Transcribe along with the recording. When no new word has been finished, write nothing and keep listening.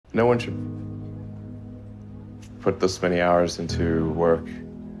No one should put this many hours into work.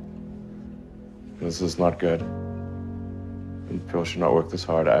 This is not good. And people should not work this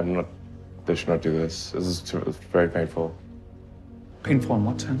hard. They should not do this. It's very painful. Painful in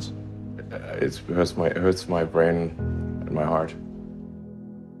what sense? It hurts my brain and my heart.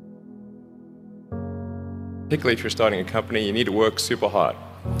 Particularly if you're starting a company, you need to work super hard.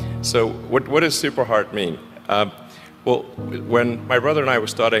 So what does super hard mean? Well, when my brother and I were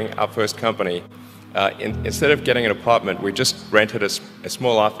starting our first company, instead of getting an apartment, we just rented a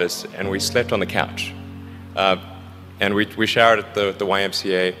small office and we slept on the couch. And we showered at the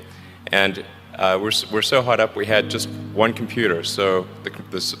YMCA, and we're so hot up we had just one computer. So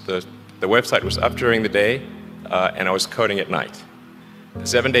the website was up during the day, and I was coding at night,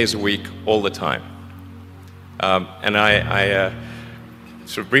 7 days a week, all the time. And I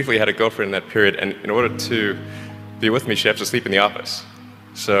sort of briefly had a girlfriend in that period, and in order to be with me, she had to sleep in the office.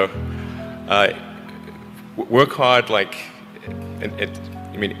 So work hard, like,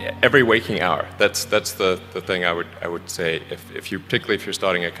 I mean, every waking hour. That's the thing I would say, particularly if you're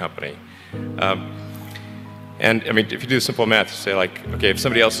starting a company. And I mean, if you do simple math, you say like, okay, if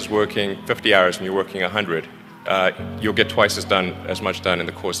somebody else is working 50 hours and you're working 100, you'll get twice as much done in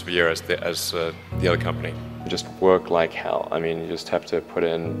the course of a year as the other company. Just work like hell. I mean, you just have to put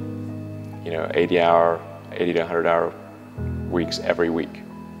in, 80 to 100 hour weeks every week.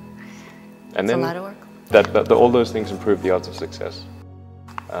 And then a lot of work. All those things improve the odds of success.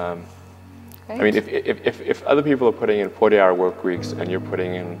 I mean, if other people are putting in 40-hour work weeks and you're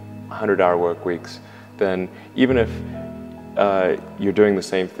putting in 100-hour work weeks, then even if you're doing the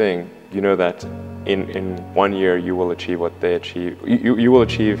same thing, you know that in 1 year you will achieve what they achieve. You will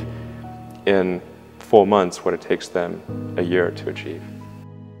achieve in 4 months what it takes them a year to achieve.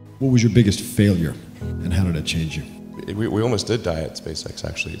 What was your biggest failure, and how did it change you? We almost did die at SpaceX,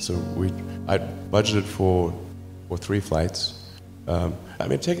 actually. So I budgeted for 3 flights. I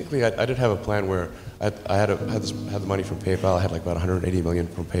mean, technically, I did have a plan where I had the money from PayPal. I had like about 180 million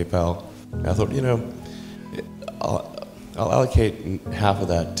from PayPal. And I thought, I'll allocate half of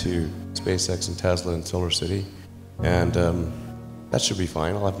that to SpaceX and Tesla and Solar City, and that should be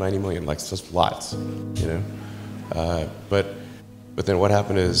fine. I'll have 90 million, like, just lots, But then what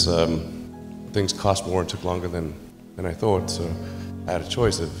happened is things cost more and took longer than I thought. So I had a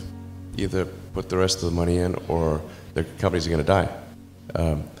choice of either put the rest of the money in or the companies are going to die.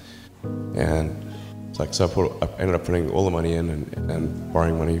 And it's like, so I ended up putting all the money in and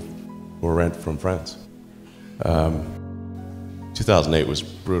borrowing money for rent from friends. 2008 was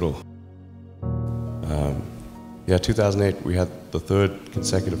brutal. 2008 we had the 3rd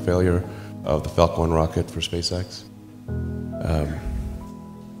consecutive failure of the Falcon 1 rocket for SpaceX.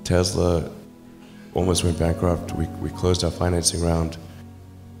 Tesla almost went bankrupt. We closed our financing round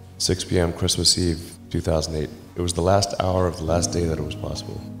 6 p.m. Christmas Eve 2008. It was the last hour of the last day that it was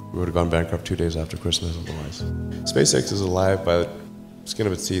possible. We would have gone bankrupt 2 days after Christmas otherwise. SpaceX is alive by the skin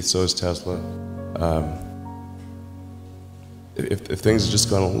of its teeth, so is Tesla. If things had just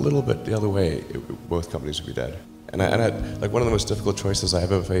gone a little bit the other way, both companies would be dead. And I like, one of the most difficult choices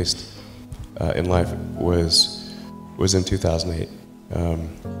I've ever faced in life was in 2008.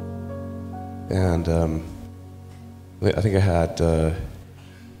 I think I had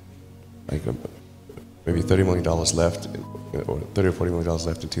maybe $30 million left, or $30 or $40 million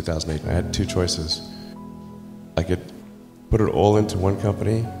left in 2008. And I had 2 choices. I could put it all into one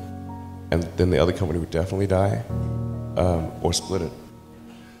company, and then the other company would definitely die, or split it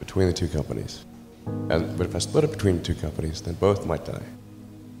between the 2 companies. But if I split it between the 2 companies, then both might die.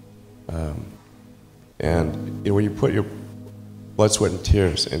 And when you put your blood, sweat, and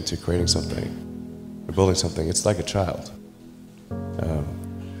tears into creating something, or building something, it's like a child.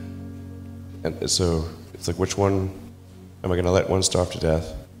 And so it's like, which one am I going to let one starve to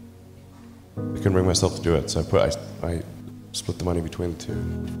death? I couldn't bring myself to do it, so I split the money between the 2.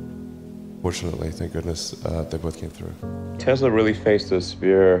 Fortunately, thank goodness, they both came through. Tesla really faced a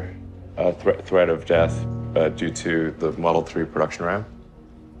severe threat of death due to the Model 3 production ramp.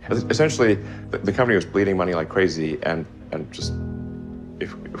 Essentially, the company was bleeding money like crazy, and just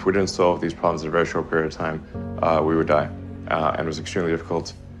if we didn't solve these problems in a very short period of time, we would die. And it was extremely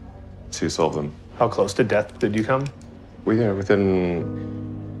difficult to solve them. How close to death did you come?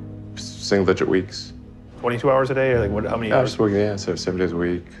 Within single-digit weeks. 22 hours a day, or like how many hours? Just working, so 7 days a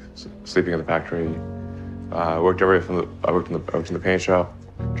week, sleeping in the factory. I worked in the paint shop,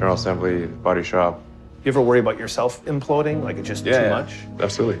 general assembly, body shop. You ever worry about yourself imploding, like it's just too much?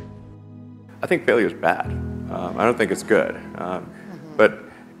 Absolutely. I think failure is bad. I don't think it's good. But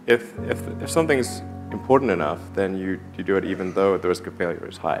if something's important enough, then you do it even though the risk of failure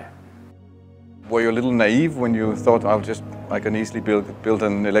is high. Were you a little naive when you thought, I can easily build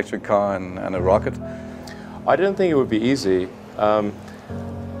an electric car and a rocket? I didn't think it would be easy. Like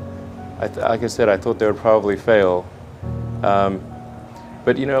I said, I thought they would probably fail.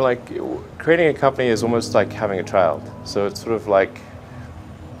 But you know, like creating a company is almost like having a child. So it's sort of like,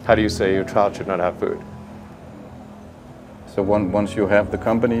 how do you say your child should not have food? So once you have the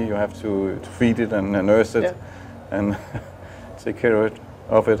company, you have to feed it and nurse it, and take care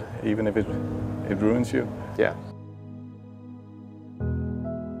of it, even if it ruins you. Yeah.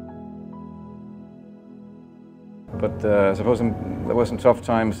 But I suppose there were some tough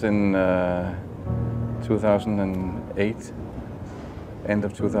times in 2008, end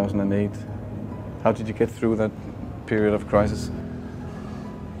of 2008. How did you get through that period of crisis?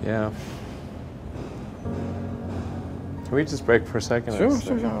 Yeah. Can we just break for a second? Sure,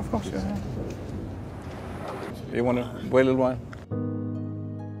 of course. Yeah. You want to wait a little while?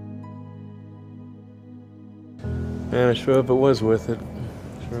 Man, I sure hope it was worth it.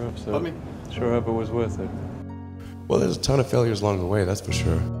 Sure hope so. Pardon me? Sure hope it was worth it. Well, there's a ton of failures along the way, that's for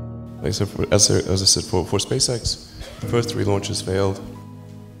sure. Like I said, as I said, for SpaceX, the first 3 launches failed.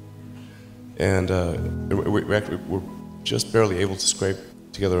 And we're just barely able to scrape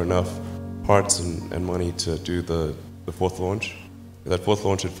together enough parts and money to do the 4th launch. If that 4th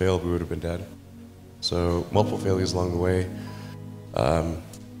launch had failed, we would have been dead. So multiple failures along the way.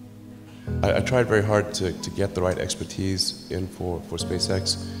 I tried very hard to get the right expertise in for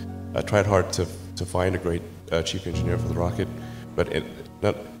SpaceX. I tried hard to find a great chief engineer for the rocket, but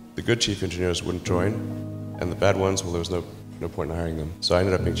the good chief engineers wouldn't join, and the bad ones, well, there was no point in hiring them. So I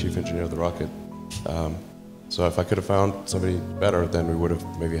ended up being chief engineer of the rocket. So if I could have found somebody better, then we would have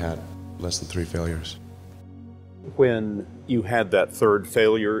maybe had less than 3 failures. When you had that 3rd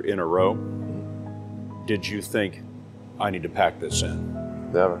failure in a row, did you think, I need to pack this in?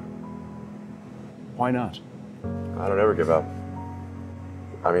 Never. Why not? I don't ever give up.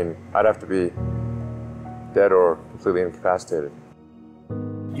 I mean, I'd have to be dead or completely incapacitated.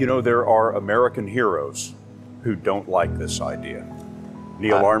 You know, there are American heroes who don't like this idea.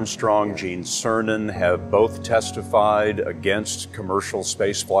 Neil Armstrong, Gene Cernan have both testified against commercial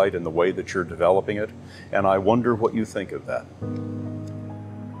spaceflight and the way that you're developing it, and I wonder what you think of that.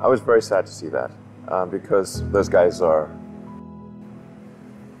 I was very sad to see that, because those guys are,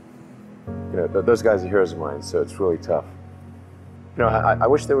 those guys are heroes of mine, so it's really tough. You know, I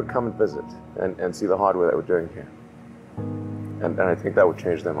wish they would come and visit and see the hardware that we're doing here. And I think that would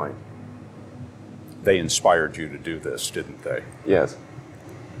change their mind. They inspired you to do this, didn't they? Yes.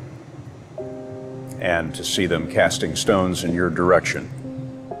 And to see them casting stones in your direction.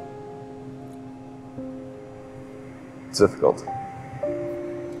 It's difficult.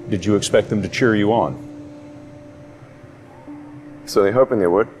 Did you expect them to cheer you on? So they're hoping they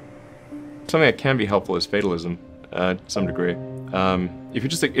would. Something that can be helpful is fatalism, to some degree. If you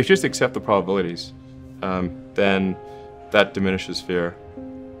just accept the probabilities, then that diminishes fear.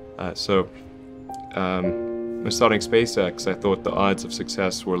 When starting SpaceX, I thought the odds of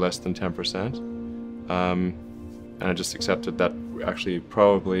success were less than 10%. And I just accepted that actually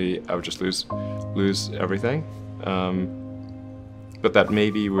probably I would just lose everything. But that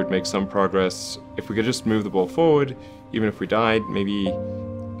maybe we would make some progress. If we could just move the ball forward, even if we died, maybe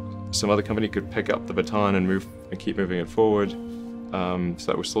some other company could pick up the baton and keep moving it forward, so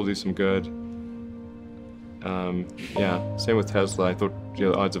that would still do some good. Yeah, same with Tesla. I thought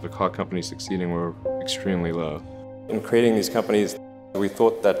the odds of a car company succeeding were extremely low. In creating these companies, we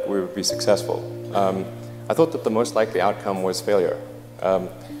thought that we would be successful. I thought that the most likely outcome was failure,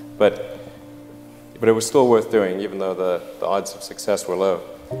 but it was still worth doing, even though the odds of success were low.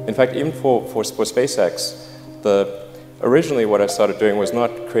 In fact, even for SpaceX, originally what I started doing was not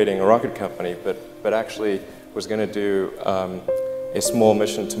creating a rocket company, but actually was going to do a small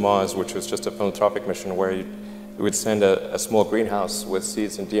mission to Mars, which was just a philanthropic mission where you would send a small greenhouse with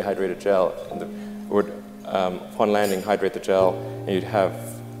seeds and dehydrated gel, and it would, upon landing, hydrate the gel, and you'd have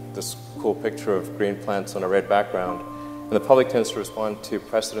this cool picture of green plants on a red background. And the public tends to respond to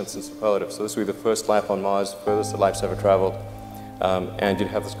precedents and superlatives. So this would be the first life on Mars, furthest that life's ever traveled, and you'd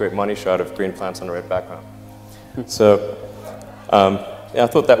have this great money shot of green plants on a red background. So yeah, I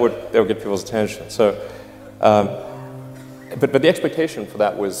thought that would get people's attention. So, but the expectation for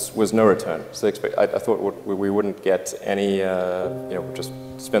that was no return. So I thought we wouldn't get any, just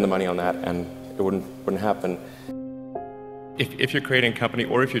spend the money on that, and it wouldn't happen. If you're creating a company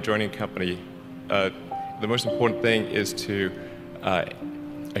or if you're joining a company, the most important thing is to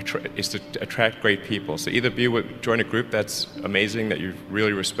to attract great people. So either join a group that's amazing, that you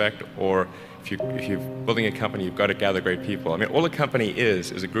really respect, or if you're building a company, you've got to gather great people. I mean, all a company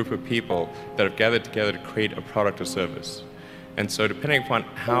is a group of people that have gathered together to create a product or service. And so depending upon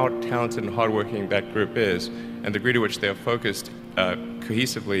how talented and hardworking that group is, and the degree to which they are focused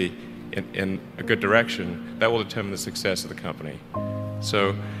cohesively in a good direction, that will determine the success of the company.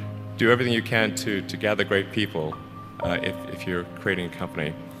 So do everything you can to gather great people if you're creating a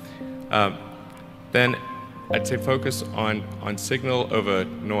company. Then I'd say focus on signal over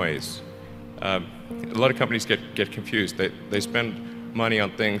noise. A lot of companies get confused. They spend money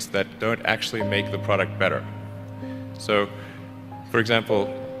on things that don't actually make the product better. So, for example,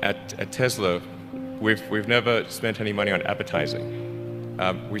 at Tesla, we've never spent any money on advertising.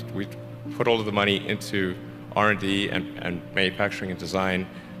 We put all of the money into R&D and manufacturing and design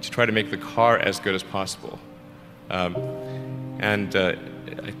to try to make the car as good as possible. I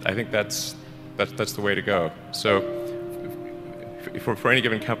think that's the way to go. So, for any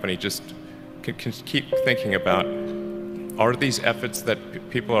given company, just can keep thinking about, are these efforts that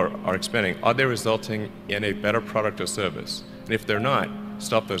people are expending, are they resulting in a better product or service? And if they're not,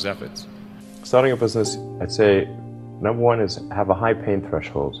 stop those efforts. Starting a business, I'd say, number one is have a high pain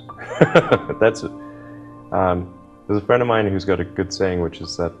threshold. That's it. There's a friend of mine who's got a good saying, which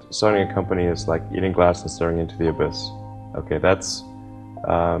is that starting a company is like eating glass and staring into the abyss. Okay, that's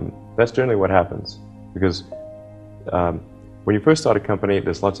generally what happens, because when you first start a company,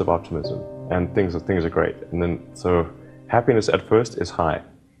 there's lots of optimism and things are great, and then so happiness at first is high.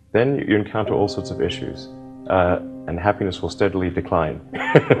 Then you encounter all sorts of issues, and happiness will steadily decline,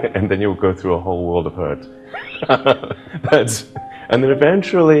 and then you'll go through a whole world of hurt. And then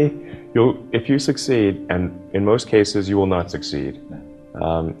eventually, if you succeed, and in most cases you will not succeed,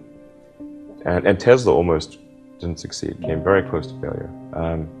 and Tesla almost didn't succeed, came very close to failure.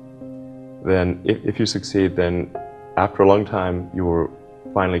 Then if you succeed, then after a long time you will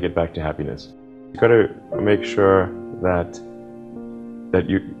finally get back to happiness. You've got to make sure that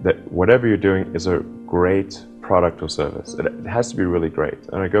whatever you're doing is a great product or service. It has to be really great.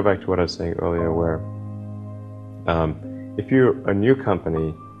 And I go back to what I was saying earlier, where if you're a new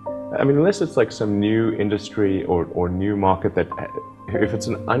company, I mean, unless it's like some new industry or new market, that if it's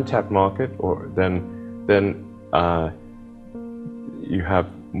an untapped market, then you have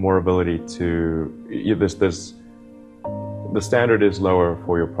more ability to, the standard is lower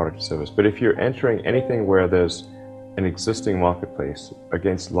for your product or service. But if you're entering anything where there's an existing marketplace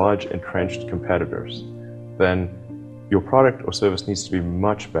against large entrenched competitors, then your product or service needs to be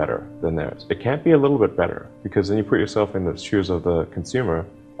much better than theirs. It can't be a little bit better, because then you put yourself in the shoes of the consumer,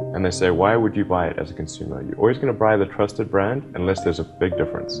 and they say, why would you buy it as a consumer? You're always going to buy the trusted brand unless there's a big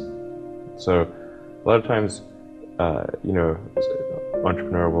difference. So a lot of times,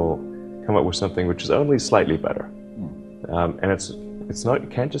 entrepreneur will come up with something which is only slightly better. And it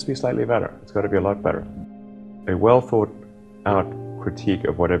can't just be slightly better. It's got to be a lot better. A well thought out critique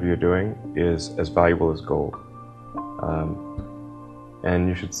of whatever you're doing is as valuable as gold. And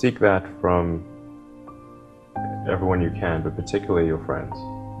you should seek that from everyone you can, but particularly your friends.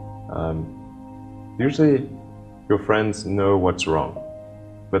 Usually your friends know what's wrong,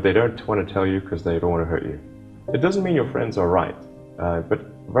 but they don't want to tell you because they don't want to hurt you. It doesn't mean your friends are right, but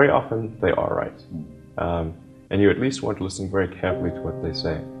very often they are right. And you at least want to listen very carefully to what they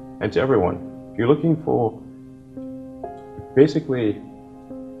say. And to everyone, if you're looking for, basically,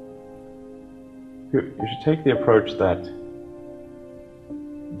 you should take the approach that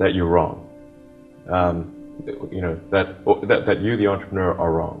you're wrong. That you, the entrepreneur,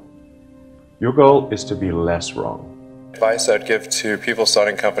 are wrong. Your goal is to be less wrong. Advice I'd give to people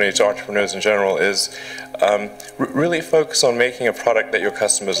starting companies, to entrepreneurs in general, is really focus on making a product that your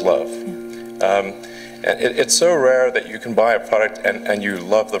customers love. It's so rare that you can buy a product and you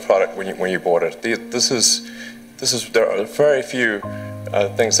love the product when you bought it. There are very few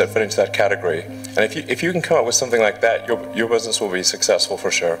things that fit into that category. And if you can come up with something like that, your business will be successful for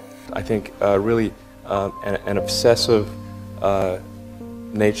sure. I think really an obsessive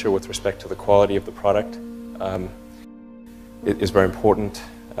nature with respect to the quality of the product is very important.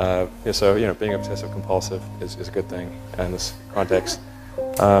 So being obsessive compulsive is a good thing in this context.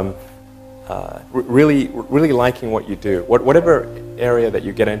 Really liking what you do, whatever area that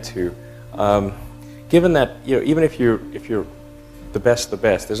you get into. Given that even if you're the best,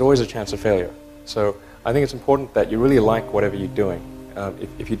 there's always a chance of failure. So I think it's important that you really like whatever you're doing.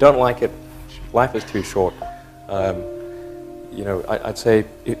 If you don't like it, life is too short. I'd say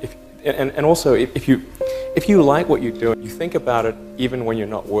also if you like what you're doing, you think about it even when you're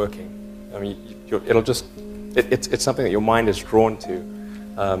not working. I mean, it's something that your mind is drawn to.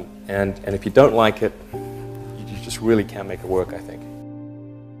 And if you don't like it, you just really can't make it work, I think.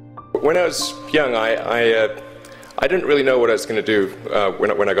 When I was young, I didn't really know what I was going to do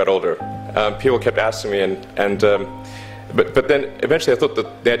when I got older. People kept asking me, but then eventually I thought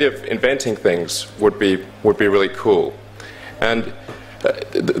that the idea of inventing things would be really cool. And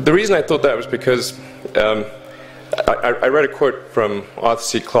the reason I thought that was because I read a quote from Arthur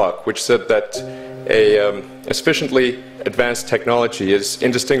C. Clarke, which said that a sufficiently advanced technology is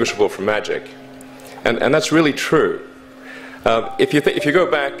indistinguishable from magic, and that's really true. If you go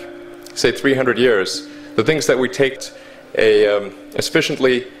back, say 300 years, the things that we take a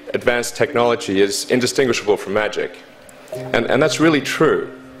sufficiently advanced technology is indistinguishable from magic, and that's really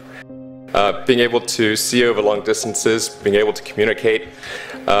true. Being able to see over long distances, being able to communicate,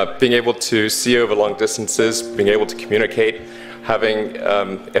 being able to see over long distances, being able to communicate, having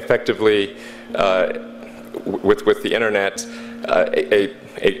effectively with the internet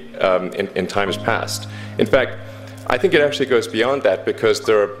in times past. In fact, I think it actually goes beyond that, because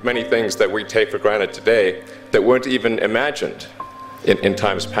there are many things that we take for granted today that weren't even imagined in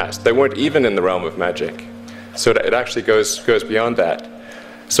times past. They weren't even in the realm of magic. So it actually goes beyond that.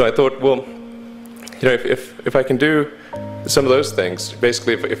 So I thought, well, you know, if I can do some of those things,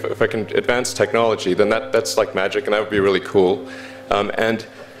 basically if I can advance technology, then that's like magic, and that would be really cool. And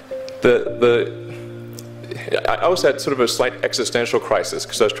I also had sort of a slight existential crisis,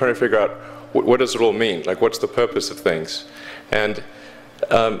 because I was trying to figure out what does it all mean? Like, what's the purpose of things? And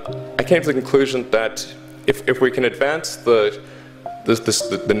I came to the conclusion that if we can advance the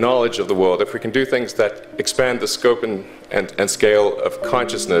knowledge of the world, if we can do things that expand the scope and scale of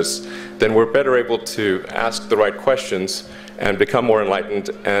consciousness, then we're better able to ask the right questions and become more enlightened,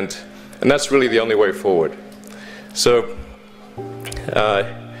 and that's really the only way forward. So I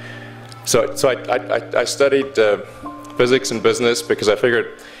studied physics and business, because I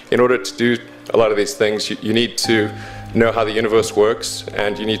figured in order to do a lot of these things, you need to know how the universe works,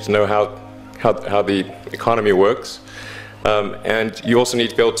 and you need to know how the economy works. And you also need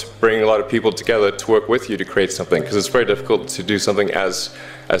to be able to bring a lot of people together to work with you to create something, because it's very difficult to do something as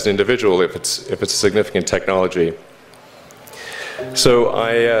an individual if it's a significant technology. So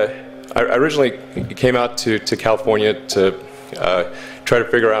I originally came out to California to try to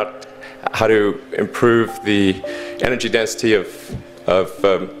figure out how to improve the energy density of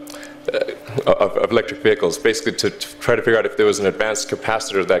electric vehicles, basically to try to figure out if there was an advanced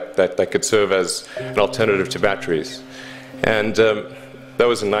capacitor that could serve as an alternative to batteries. And that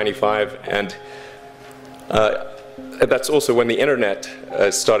was in '95, and that's also when the internet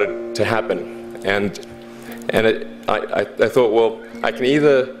started to happen. And I thought, well, I can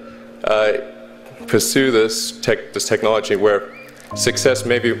either pursue this technology where success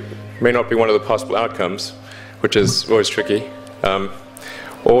may not be one of the possible outcomes, which is always tricky,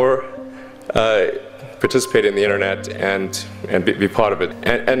 or participate in the internet and be part of it.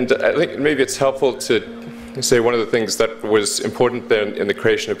 And I think maybe it's helpful to say one of the things that was important then in the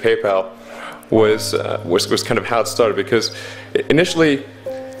creation of PayPal was kind of how it started, because initially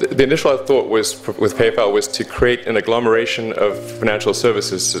the initial thought was with PayPal was to create an agglomeration of financial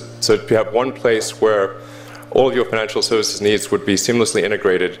services, so to have one place where all of your financial services needs would be seamlessly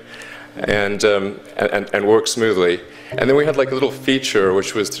integrated and work smoothly. And then we had like a little feature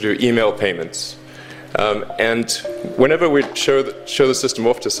which was to do email payments. And whenever we'd show the system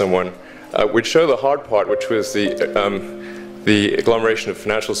off to someone, we'd show the hard part, which was the agglomeration of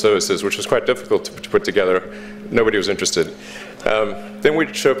financial services, which was quite difficult to put together. Nobody was interested. Then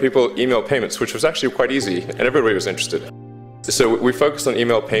we'd show people email payments, which was actually quite easy, and everybody was interested. So we focused on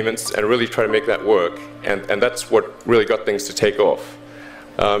email payments and really try to make that work, and that's what really got things to take off.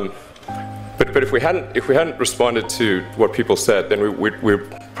 But if we hadn't responded to what people said, then we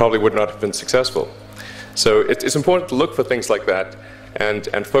probably would not have been successful. So it's important to look for things like that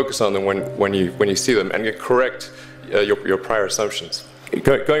and focus on them when you see them, and correct your prior assumptions.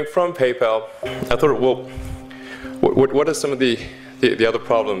 Going from PayPal, I thought, well, what are some of the other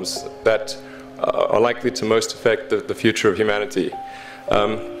problems that are likely to most affect the future of humanity?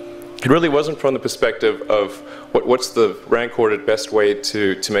 It really wasn't from the perspective of what's the rank-ordered best way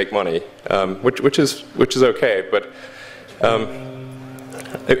to make money, which is okay, but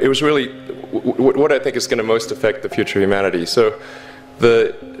it was really what I think is going to most affect the future of humanity. So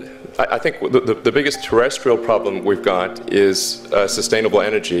I think the biggest terrestrial problem we've got is sustainable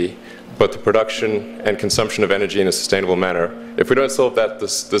energy, but the production and consumption of energy in a sustainable manner. If we don't solve that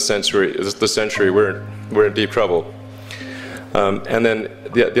this century, we're in deep trouble. And then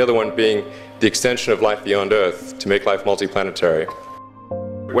the other one being the extension of life beyond Earth to make life multiplanetary.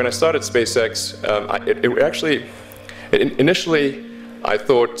 When I started SpaceX, initially I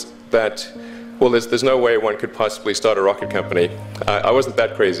thought that, well, there's no way one could possibly start a rocket company. I wasn't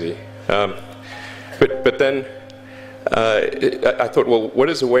that crazy. But then I thought, well, what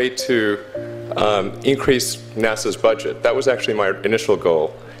is a way to increase NASA's budget? That was actually my initial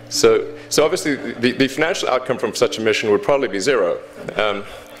goal. So obviously, the financial outcome from such a mission would probably be zero.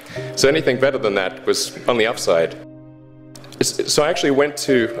 So anything better than that was on the upside. So I actually went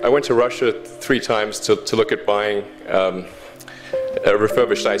to Russia 3 times to look at buying a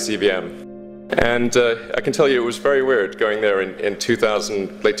refurbished ICBM. And I can tell you it was very weird going there in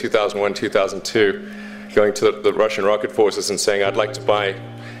late 2001, 2002, going to the Russian rocket forces and saying, I'd like to buy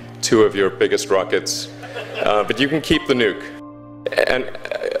 2 of your biggest rockets, but you can keep the nuke. And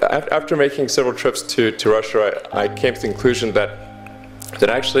after making several trips to Russia, I came to the conclusion that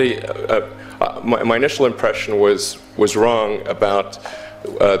actually my initial impression was wrong about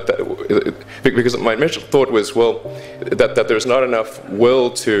because my initial thought was, well, that there's not enough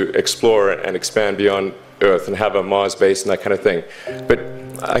will to explore and expand beyond Earth and have a Mars base and that kind of thing. But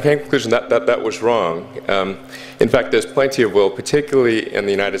I came to the conclusion that was wrong. In fact, there's plenty of will, particularly in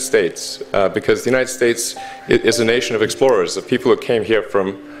the United States, because the United States is a nation of explorers, of people who came here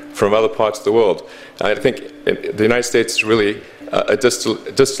from other parts of the world. I think the United States is really a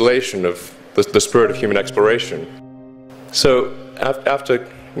distillation of the spirit of human exploration. So after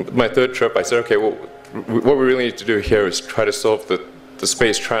my 3rd trip, I said, okay, well, what we really need to do here is try to solve the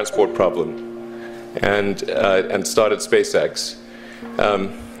space transport problem, and started SpaceX.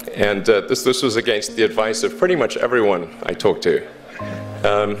 This was against the advice of pretty much everyone I talked to.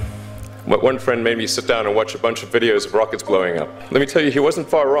 One friend made me sit down and watch a bunch of videos of rockets blowing up. Let me tell you, he wasn't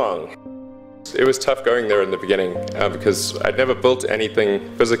far wrong. It was tough going there in the beginning because I'd never built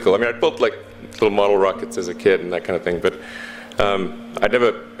anything physical. I mean, I'd built like little model rockets as a kid and that kind of thing, but I'd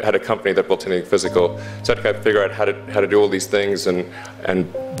never had a company that built anything physical. So I had to kind of figure out how to do all these things and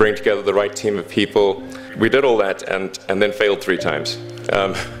bring together the right team of people. We did all that and then failed 3 times.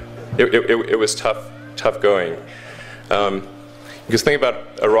 It was tough going. Because the thing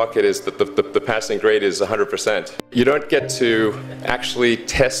about a rocket is that the passing grade is 100%. You don't get to actually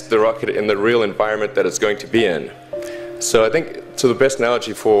test the rocket in the real environment that it's going to be in. So I think the best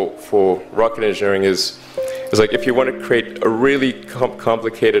analogy for rocket engineering is like if you want to create a really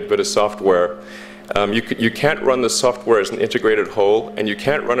complicated bit of software, you can't run the software as an integrated whole, and you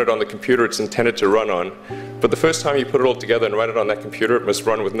can't run it on the computer it's intended to run on. But the first time you put it all together and run it on that computer, it must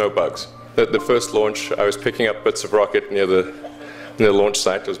run with no bugs. The first launch, I was picking up bits of rocket near the launch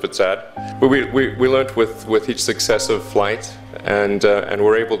site. It was a bit sad. But we learned with each successive flight, and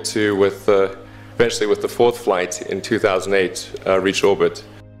were able to, eventually with the 4th flight in 2008, reach orbit.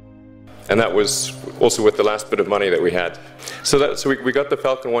 And that was also with the last bit of money that we had. So we got the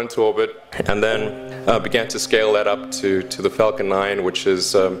Falcon 1 to orbit, and then began to scale that up to the Falcon 9, which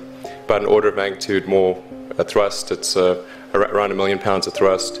is about an order of magnitude more thrust. It's around 1 million pounds of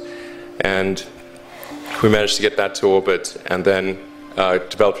thrust. And we managed to get that to orbit, and then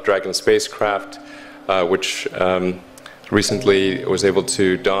developed a Dragon spacecraft, which recently was able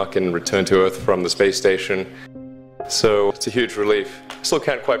to dock and return to Earth from the space station. So it's a huge relief. Still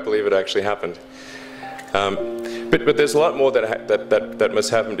can't quite believe it actually happened. But there's a lot more that must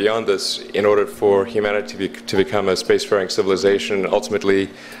happen beyond this in order for humanity to become a spacefaring civilization, ultimately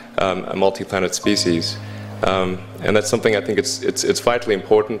a multi-planet species. And that's something I think it's vitally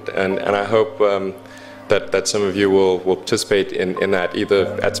important, and I hope that some of you will participate in that,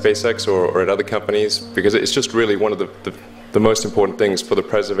 either at SpaceX or at other companies, because it's just really one of the most important things for the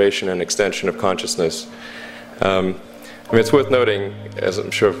preservation and extension of consciousness. I mean, it's worth noting, as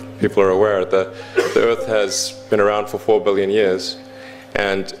I'm sure people are aware, the Earth has been around for 4 billion years,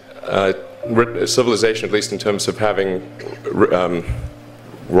 and civilization, at least in terms of having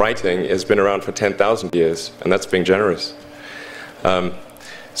writing, has been around for 10,000 years, and that's being generous.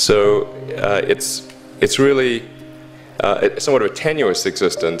 So it's really somewhat of a tenuous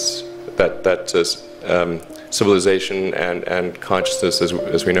existence that civilization and consciousness,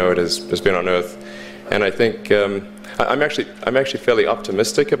 as we know it, has been on Earth. And I think I'm actually fairly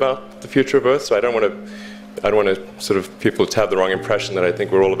optimistic about the future of Earth. So I don't want to sort of people to have the wrong impression that I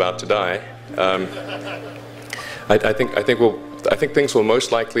think we're all about to die. I think things will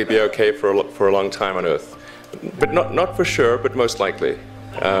most likely be okay for a long time on Earth, but not for sure, but most likely.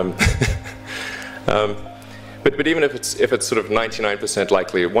 But even if it's sort of 99%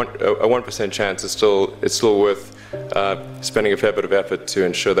 likely, a 1% chance is still worth spending a fair bit of effort to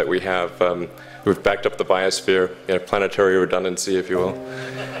ensure that we've backed up the biosphere, planetary redundancy, if you will.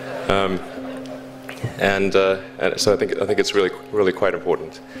 And so I think it's really quite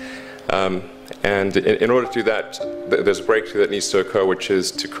important. And in order to do that, there's a breakthrough that needs to occur, which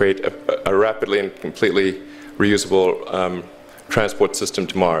is to create a rapidly and completely reusable transport system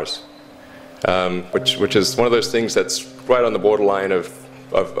to Mars, which is one of those things that's right on the borderline of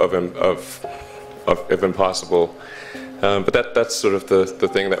impossible. But that's sort of the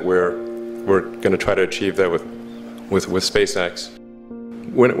thing that we're going to try to achieve there with SpaceX.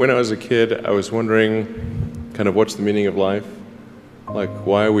 When I was a kid, I was wondering kind of what's the meaning of life? Like,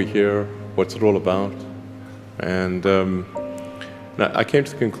 why are we here? What's it all about? And I came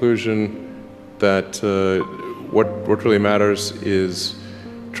to the conclusion that what really matters is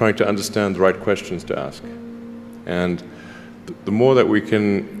trying to understand the right questions to ask. And the more that we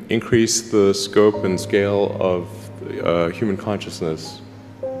can increase the scope and scale of human consciousness,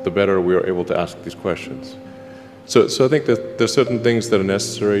 the better we are able to ask these questions. So I think that there's certain things that are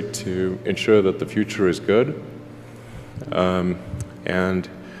necessary to ensure that the future is good. And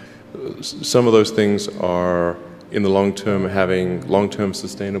some of those things are, in the long term, having long-term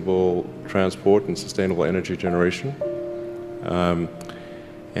sustainable transport and sustainable energy generation,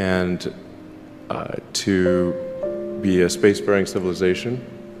 and to be a spacefaring civilization,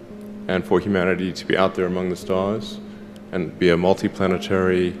 and for humanity to be out there among the stars and be a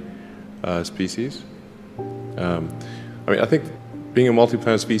multiplanetary species. I think being a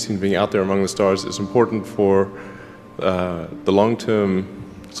multi-planet species and being out there among the stars is important for the long-term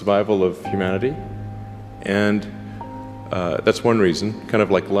survival of humanity, and that's one reason, kind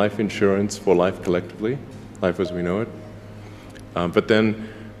of like life insurance for life collectively, life as we know it. But then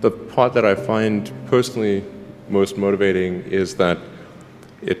the part that I find personally most motivating is that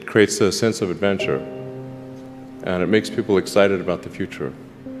it creates a sense of adventure, and it makes people excited about the future.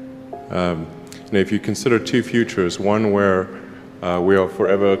 And if you consider two futures, one where we are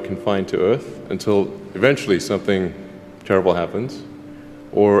forever confined to Earth until eventually something terrible happens,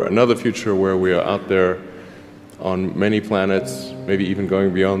 or another future where we are out there on many planets, maybe even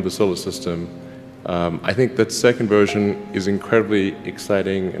going beyond the solar system, I think that second version is incredibly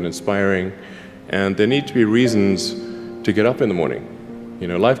exciting and inspiring, and there need to be reasons to get up in the morning. You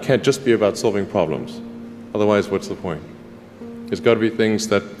know, life can't just be about solving problems. Otherwise, what's the point? There's got to be things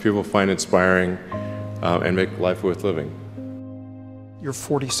that people find inspiring and make life worth living. You're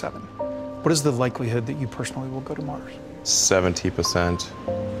 47. What is the likelihood that you personally will go to Mars? 70%.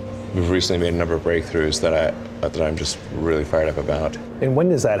 We've recently made a number of breakthroughs that I'm just really fired up about. And when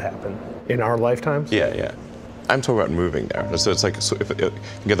does that happen? In our lifetimes? Yeah. I'm talking about moving there. So it's like, so if you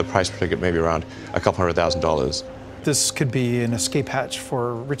get the price per ticket maybe around $200,000. This could be an escape hatch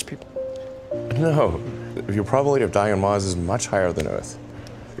for rich people. No. Your probability of dying on Mars is much higher than Earth.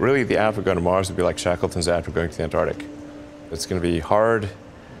 Really, the app of going to Mars would be like Shackleton's app of going to the Antarctic. It's going to be hard.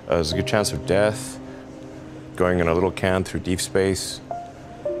 There's a good chance of death. Going in a little can through deep space.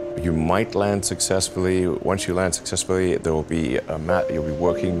 You might land successfully. Once you land successfully, there will be you'll be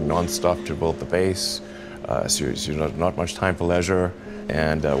working non-stop to build the base. So there's not much time for leisure.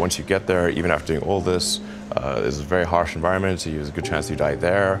 And once you get there, even after doing all this, it's a very harsh environment, so there's a good chance you die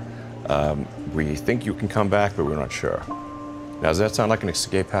there. We think you can come back, but we're not sure. Now, does that sound like an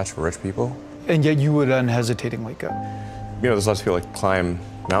escape hatch for rich people? And yet you would unhesitatingly go. You know, there's lots of people that climb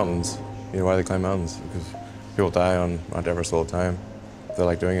mountains. You know, why do they climb mountains? Because people die on Mount Everest all the time. They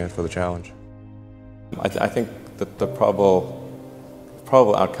like doing it for the challenge. I think that the probable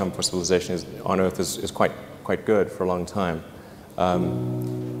outcome for civilization on Earth is quite good for a long time.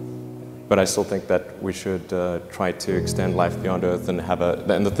 But I still think that we should try to extend life beyond Earth and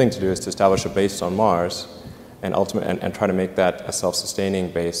and the thing to do is to establish a base on Mars and and try to make that a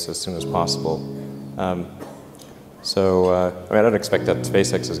self-sustaining base as soon as possible. I don't expect that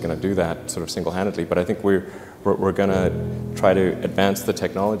SpaceX is going to do that sort of single-handedly, but I think we're going to try to advance the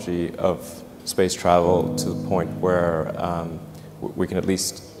technology of space travel to the point where we can at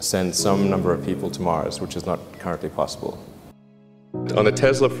least send some number of people to Mars, which is not currently possible. On the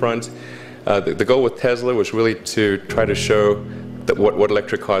Tesla front, the goal with Tesla was really to try to show that what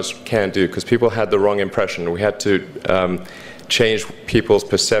electric cars can do, because people had the wrong impression. We had to change people's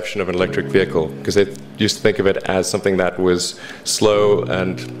perception of an electric vehicle, because they used to think of it as something that was slow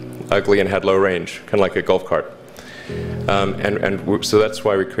and ugly and had low range, kind of like a golf cart. So that's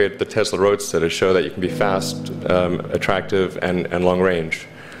why we created the Tesla Roadster, to show that you can be fast, attractive, and long range.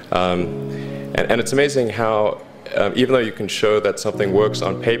 And it's amazing how even though you can show that something works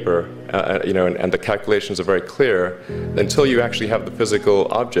on paper, and the calculations are very clear, until you actually have the physical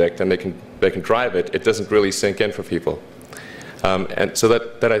object and they can drive it, it doesn't really sink in for people. And so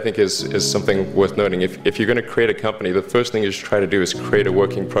that I think is something worth noting. If you're going to create a company, the first thing you should try to do is create a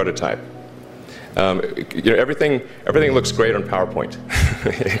working prototype. Everything looks great on PowerPoint.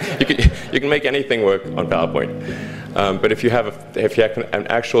 you can make anything work on PowerPoint. But if you have an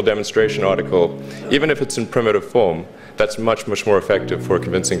actual demonstration article, even if it's in primitive form, that's much more effective for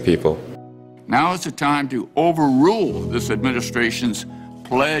convincing people. Now is the time to overrule this administration's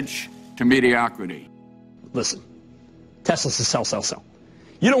pledge to mediocrity. Listen, Tesla's a sell.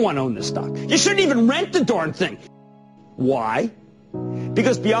 You don't want to own this stock. You shouldn't even rent the darn thing. Why?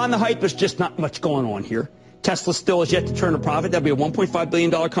 Because beyond the hype, there's just not much going on here. Tesla still has yet to turn a profit. That'll be a $1.5 billion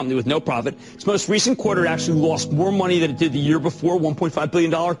company with no profit. Its most recent quarter actually lost more money than it did the year before, $1.5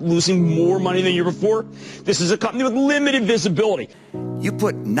 billion, losing more money than the year before. This is a company with limited visibility. You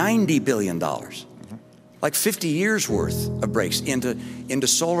put $90 billion, like 50 years worth of breaks into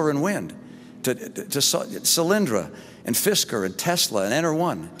solar and wind, to Solyndra and Fisker and Tesla and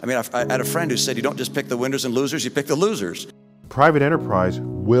Enter1. I mean, I had a friend who said you don't just pick the winners and losers, you pick the losers. Private enterprise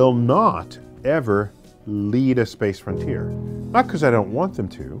will not ever lead a space frontier. Not because I don't want them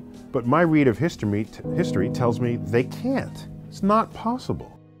to, but my read of history tells me they can't. It's not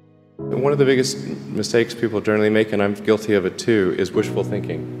possible. One of the biggest mistakes people generally make, and I'm guilty of it too, is wishful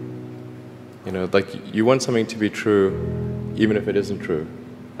thinking. Like you want something to be true, even if it isn't true.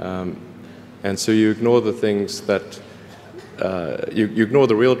 And so you ignore the things that, you ignore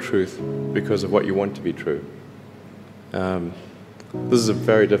the real truth because of what you want to be true. This is a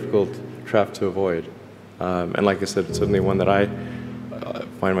very difficult trap to avoid. And like I said, it's certainly one that I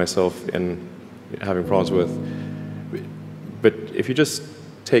find myself in having problems with. But if you just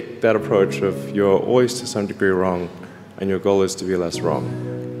take that approach of you're always to some degree wrong, and your goal is to be less wrong,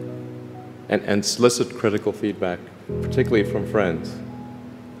 and solicit critical feedback, particularly from friends.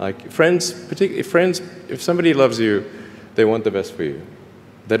 Like friends, if somebody loves you, they want the best for you.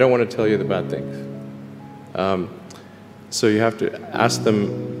 They don't want to tell you the bad things. So you have to ask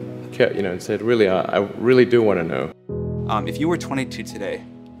them, and say, really, I really do want to know. If you were 22 today,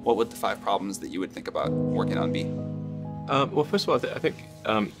 what would the 5 problems that you would think about working on be? Well, first of all, I think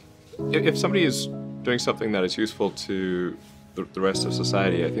if somebody is doing something that is useful to the rest of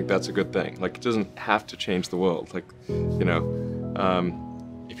society, I think that's a good thing. Like, it doesn't have to change the world. Like, if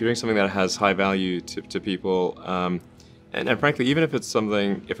you're doing something that has high value to people, and frankly, even if it's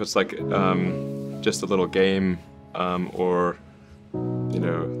like just a little game or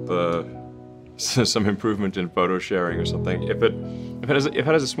some improvement in photo sharing or something. If it has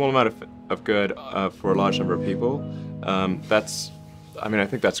a small amount of good for a large number of people, I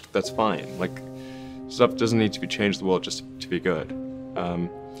think that's fine. Like, stuff doesn't need to be changed the world just to be good.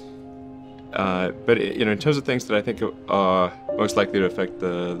 But in terms of things that I think are most likely to affect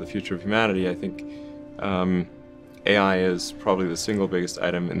the future of humanity, I think AI is probably the single biggest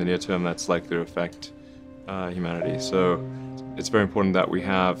item in the near term that's likely to affect humanity. So it's very important that we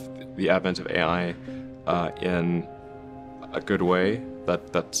have the advent of AI in a good way.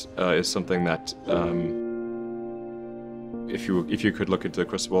 That is something that if you could look into the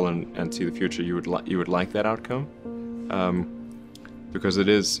crystal ball and see the future, you would like that outcome, because it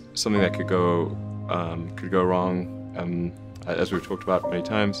is something that could go wrong, as we've talked about many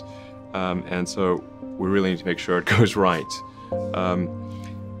times, and so we really need to make sure it goes right.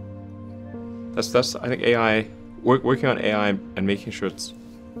 That's I think AI. Working on AI and making sure it's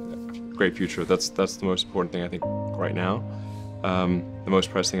a great future, that's the most important thing I think right now, the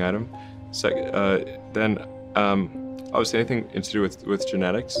most pressing item. Then obviously anything to do with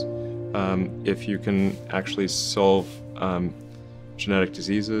genetics, if you can actually solve genetic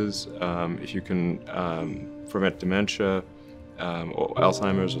diseases, if you can prevent dementia or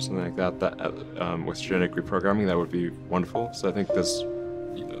Alzheimer's or something like that, with genetic reprogramming, that would be wonderful. So I think this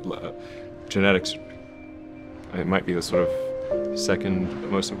genetics, it might be the sort of second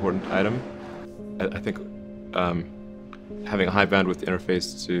most important item. I think having a high bandwidth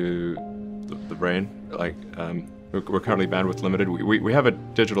interface to the brain, like we're currently bandwidth limited. We have a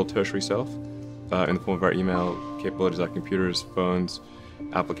digital tertiary self in the form of our email capabilities, our computers, phones,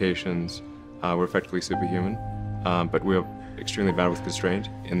 applications. We're effectively superhuman, but we're extremely bandwidth constrained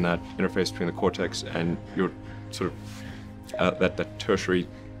in that interface between the cortex and your sort of that tertiary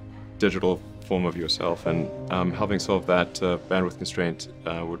digital form of yourself, and helping solve that bandwidth constraint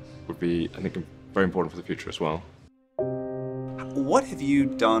would be, I think, very important for the future as well. What have you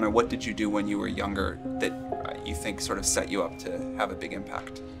done, or what did you do when you were younger that you think sort of set you up to have a big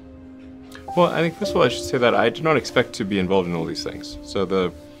impact? Well, I think first of all I should say that I did not expect to be involved in all these things. So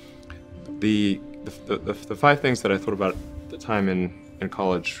the 5 things that I thought about at the time in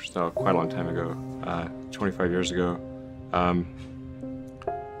college, so quite a long time ago, 25 years ago.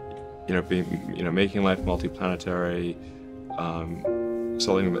 Making life multiplanetary,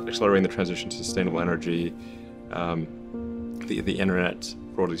 accelerating the transition to sustainable energy, the internet,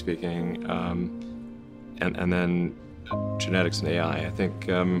 broadly speaking, and then genetics and AI. I think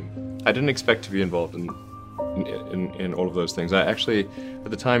I didn't expect to be involved in all of those things. I actually,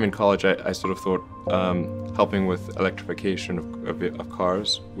 at the time in college, I sort of thought helping with electrification of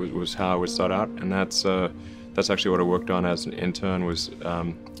cars was how I would start out, and that's actually what I worked on as an intern, was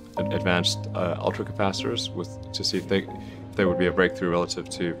advanced ultracapacitors to see if they would be a breakthrough relative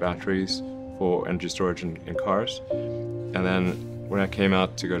to batteries for energy storage in cars. And then when I came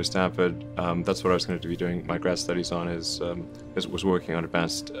out to go to Stanford, that's what I was going to be doing my grad studies on, was working on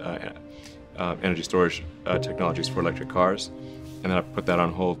advanced energy storage technologies for electric cars. And then I put that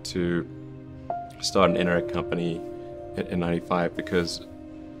on hold to start an internet company in '95, because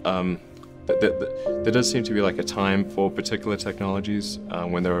there does seem to be like a time for particular technologies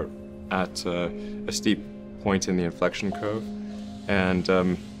when they're at a steep point in the inflection curve, and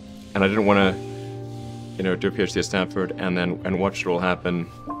I didn't want to, do a PhD at Stanford and watch it all happen,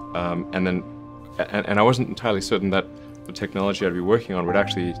 and I wasn't entirely certain that the technology I'd be working on would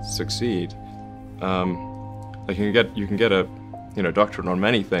actually succeed. Like you can get a doctorate on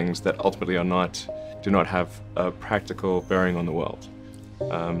many things that ultimately do not have a practical bearing on the world.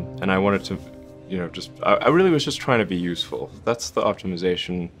 And I wanted to, I really was just trying to be useful. That's the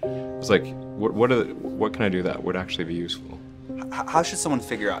optimization. It's like, what can I do that would actually be useful? How should someone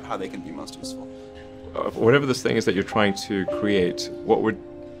figure out how they can be most useful? Whatever this thing is that you're trying to create, what would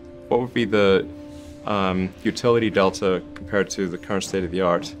be the utility delta compared to the current state of the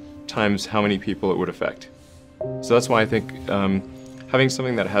art times how many people it would affect? So that's why I think having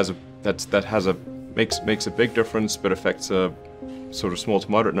something that makes a big difference but affects a sort of small to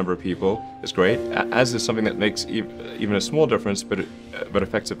moderate number of people is great, as is something that makes even a small difference but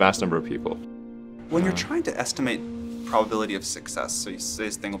affects a vast number of people. When you're trying to estimate probability of success, so you say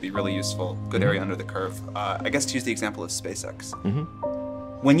this thing will be really useful, good area under the curve, I guess to use the example of SpaceX.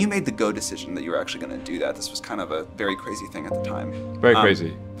 When you made the go decision that you were actually going to do that, this was kind of a very crazy thing at the time. Very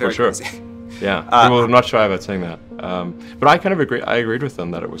crazy, very for sure. Crazy. Yeah, people are not shy about saying that. But I kind of agree. I agreed with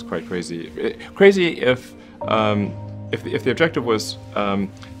them that it was quite crazy. Crazy if the objective was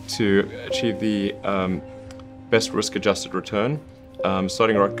to achieve the best risk-adjusted return,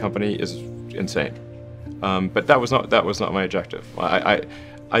 starting a rocket company is insane. But that was not my objective.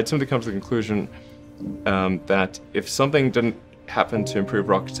 I'd simply come to the conclusion that if something didn't happen to improve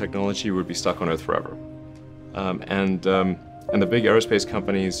rocket technology, we would be stuck on Earth forever. And the big aerospace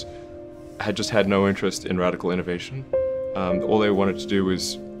companies had just had no interest in radical innovation. All they wanted to do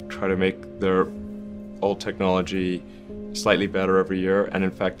was try to make their old technology slightly better every year, and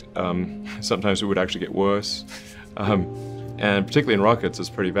in fact, sometimes it would actually get worse. And particularly in rockets, it's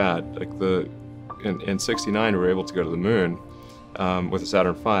pretty bad. Like in '69, we were able to go to the moon with the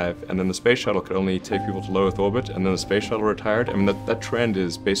Saturn V, and then the space shuttle could only take people to low Earth orbit, and then the space shuttle retired. I mean, that trend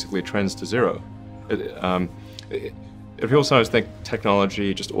is basically trends to zero. People sometimes think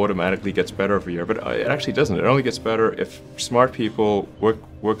technology just automatically gets better every year, but it actually doesn't. It only gets better if smart people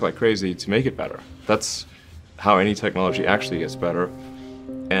work like crazy to make it better. That's how any technology actually gets better.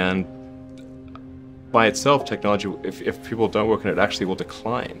 And by itself, technology, if people don't work on it, actually will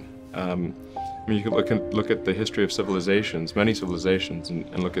decline. I mean, you can look at the history of civilizations, many civilizations,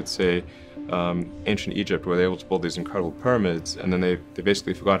 and look at, say, ancient Egypt, where they were able to build these incredible pyramids, and then they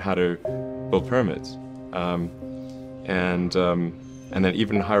basically forgot how to build pyramids. And then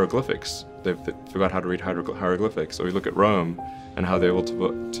even hieroglyphics, they forgot how to read hieroglyphics. So we look at Rome and how they were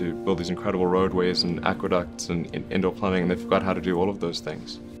able to build these incredible roadways and aqueducts and indoor plumbing, and they forgot how to do all of those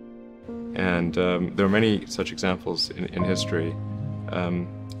things. And there are many such examples in history.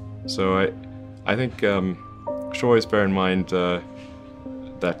 So I think should always bear in mind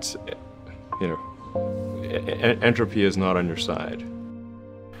that entropy is not on your side.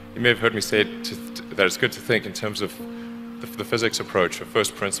 You may have heard me say that it's good to think in terms of the physics approach of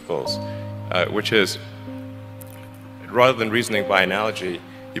first principles, which is, rather than reasoning by analogy,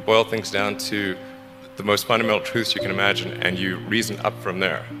 you boil things down to the most fundamental truths you can imagine, and you reason up from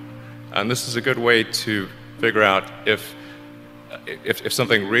there. And this is a good way to figure out if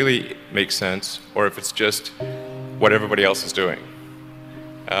something really makes sense, or if it's just what everybody else is doing.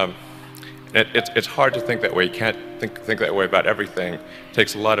 It's hard to think that way. You can't think that way about everything. It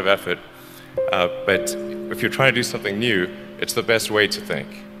takes a lot of effort. But if you're trying to do something new, it's the best way to think.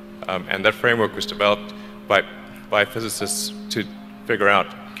 And that framework was developed by physicists to figure out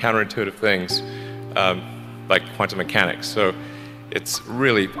counterintuitive things like quantum mechanics. So it's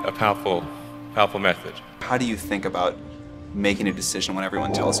really a powerful method. How do you think about making a decision when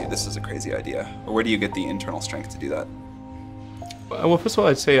everyone tells you this is a crazy idea? Or where do you get the internal strength to do that? Well, first of all,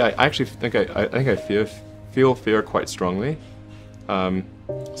 I'd say I actually think I feel fear quite strongly. So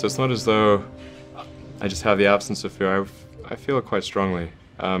it's not as though I just have the absence of fear. I feel it quite strongly.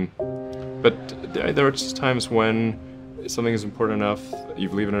 But there are just times when something is important enough, you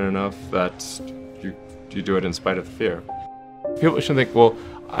believe in it enough, that you do it in spite of the fear. People shouldn't think, well,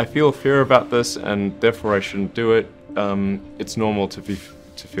 I feel fear about this and therefore I shouldn't do it. It's normal to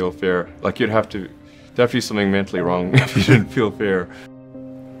feel fear. Like there'd have to be something mentally wrong if you didn't feel fear.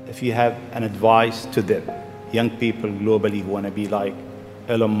 If you have an advice to them, young people globally who want to be like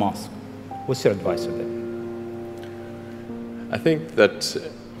Elon Musk, what's your advice to them? I think that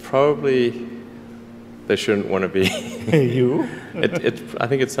probably they shouldn't want to be. You? I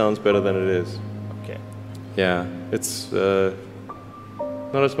think it sounds better than it is. Okay. Yeah, it's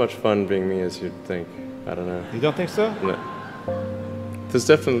not as much fun being me as you'd think. I don't know. You don't think so? No. There's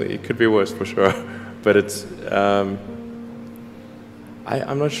definitely, it could be worse for sure, but it's, I'm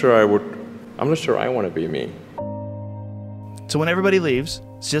not sure I want to be me. So when everybody leaves,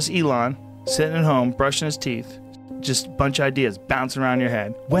 it's just Elon sitting at home, brushing his teeth, just a bunch of ideas bouncing around your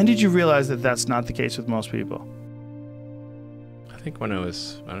head. When did you realize that that's not the case with most people? I think when I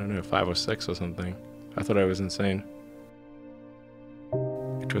was, I don't know, 5 or 6 or something. I thought I was insane.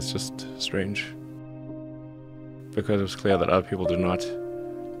 It was just strange. Because it was clear that other people did not,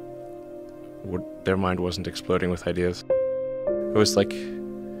 their mind wasn't exploding with ideas. It was like,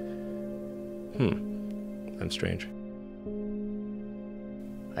 I'm strange.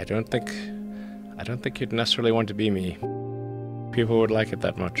 I don't think you'd necessarily want to be me. People would like it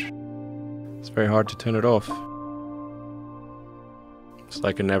that much. It's very hard to turn it off. It's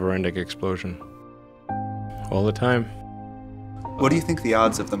like a never-ending explosion. All the time. What do you think the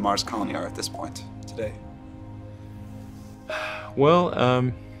odds of the Mars colony are at this point, today? Well,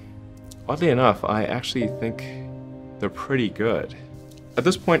 oddly enough, I actually think they're pretty good. At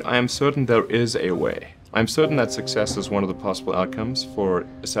this point, I am certain there is a way. I'm certain that success is one of the possible outcomes for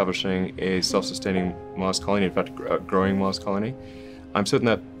establishing a self-sustaining Mars colony, in fact, a growing Mars colony. I'm certain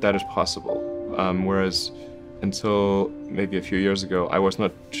that that is possible, whereas until maybe a few years ago, I was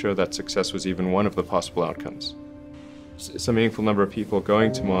not sure that success was even one of the possible outcomes. It's a meaningful number of people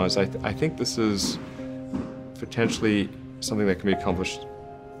going to Mars. I think this is potentially something that can be accomplished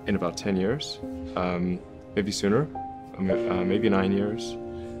in about 10 years, maybe sooner, maybe 9 years.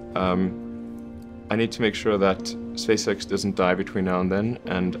 I need to make sure that SpaceX doesn't die between now and then,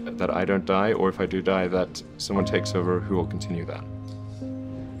 and that I don't die, or if I do die, that someone takes over who will continue that.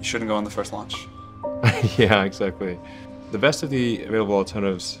 You shouldn't go on the first launch. Yeah, exactly. The best of the available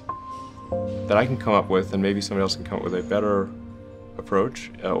alternatives that I can come up with, and maybe somebody else can come up with a better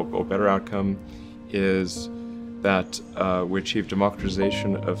approach or better outcome, is that we achieve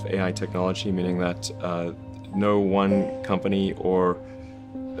democratization of AI technology, meaning that no one company or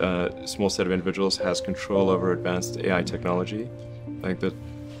small set of individuals has control over advanced AI technology. I think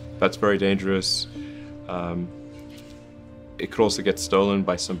that's very dangerous. It could also get stolen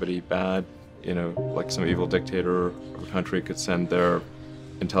by somebody bad, like some evil dictator of a country could send their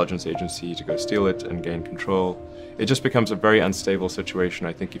intelligence agency to go steal it and gain control. It just becomes a very unstable situation,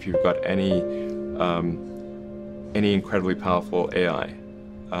 I think, if you've got any incredibly powerful AI.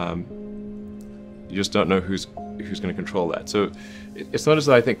 You just don't know who's going to control that. So it's not as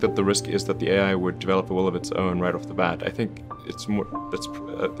though I think that the risk is that the AI would develop a will of its own right off the bat. I think it's more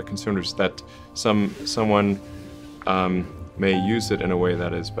the concern is that someone may use it in a way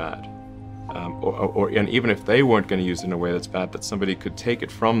that is bad, and even if they weren't going to use it in a way that's bad, that somebody could take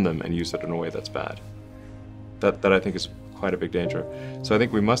it from them and use it in a way that's bad. That I think is quite a big danger. So I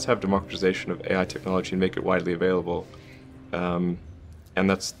think we must have democratization of AI technology and make it widely available. And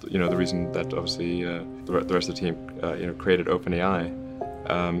that's the reason that obviously the rest of the team created OpenAI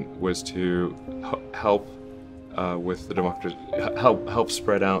was to help with the help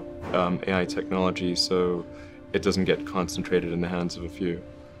spread out AI technology so it doesn't get concentrated in the hands of a few.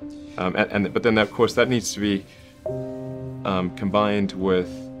 But then of course that needs to be combined with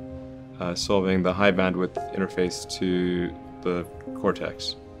solving the high bandwidth interface to the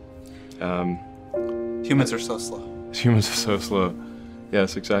cortex. Humans are so slow. Humans are so slow.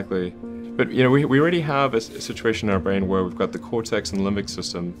 Yes, exactly. But we already have a situation in our brain where we've got the cortex and limbic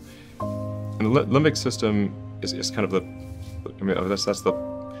system. And the limbic system is kind of that's the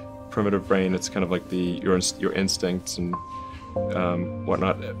primitive brain. It's kind of like your instincts and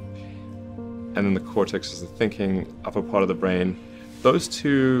whatnot. And then the cortex is the thinking upper part of the brain. Those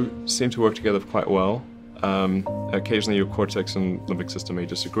two seem to work together quite well. Occasionally your cortex and limbic system may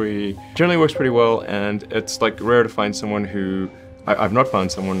disagree. Generally works pretty well, and it's like rare to find someone who I've not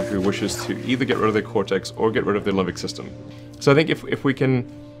found someone who wishes to either get rid of their cortex or get rid of their limbic system. So I think if we can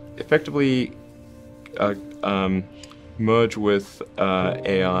effectively merge with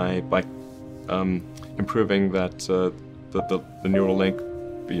AI by improving that the neural link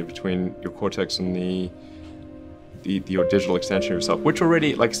between your cortex and your digital extension of yourself, which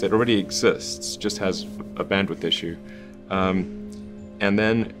already, like I said, already exists, just has a bandwidth issue, and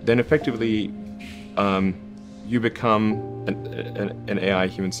then effectively you become an AI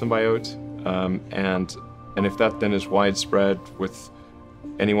human symbiote, and if that then is widespread with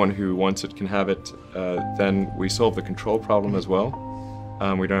anyone who wants it can have it, then we solve the control problem as well.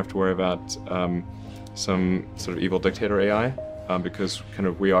 We don't have to worry about some sort of evil dictator AI, because kind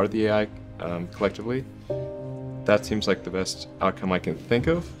of we are the AI collectively. That seems like the best outcome I can think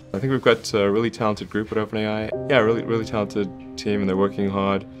of. I think we've got a really talented group at OpenAI. Yeah, really talented team, and they're working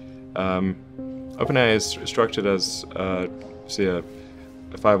hard. OpenAI is structured as, say, a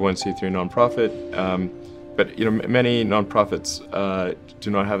 501c3 nonprofit, but many nonprofits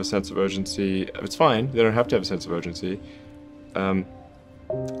do not have a sense of urgency. It's fine; they don't have to have a sense of urgency,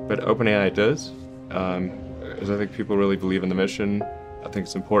 but OpenAI does. Because I think people really believe in the mission. I think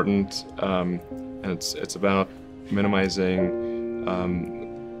it's important, and it's about minimizing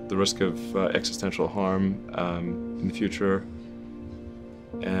the risk of existential harm in the future.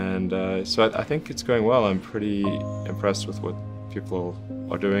 And so I think it's going well. I'm pretty impressed with what people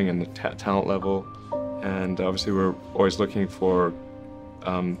are doing and the talent level. And obviously we're always looking for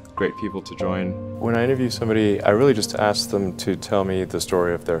great people to join. When I interview somebody, I really just ask them to tell me the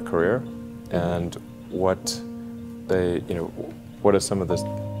story of their career and what are some of the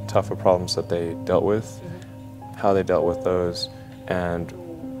tougher problems that they dealt with, how they dealt with those, and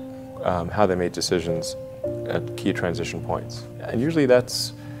how they made decisions at key transition points. And usually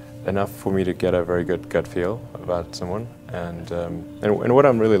that's enough for me to get a very good gut feel about someone. And what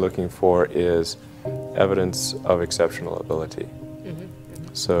I'm really looking for is evidence of exceptional ability.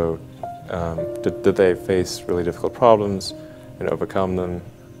 So did they face really difficult problems and overcome them?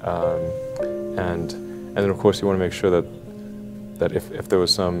 And then of course you want to make sure that if there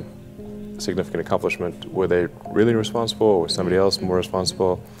was some significant accomplishment, were they really responsible, or was somebody else more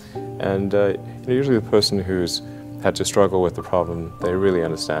responsible? And usually the person who's had to struggle with the problem, they really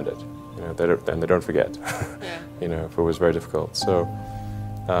understand it. And they don't forget. If it was very difficult. So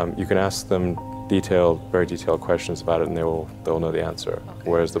you can ask them very detailed questions about it, and they'll know the answer.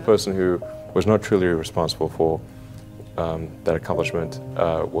 Whereas the person who was not truly responsible for that accomplishment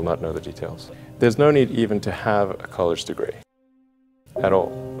will not know the details. There's no need even to have a college degree at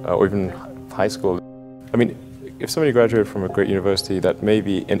all, or even high school. I mean, if somebody graduated from a great university, that may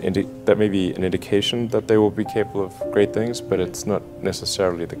be an indication that they will be capable of great things, but it's not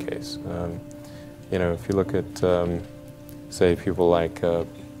necessarily the case. If you look at, say, people like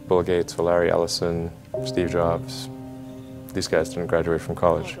Bill Gates or Larry Ellison, Steve Jobs, these guys didn't graduate from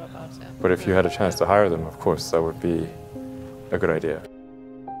college. But if you had a chance to hire them, of course, that would be a good idea.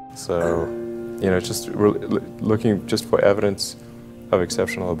 So, just looking just for evidence of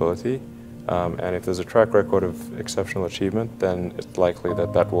exceptional ability. And if there's a track record of exceptional achievement, then it's likely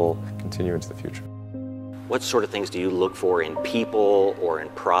that will continue into the future. What sort of things do you look for in people or in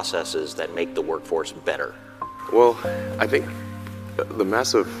processes that make the workforce better? Well, I think the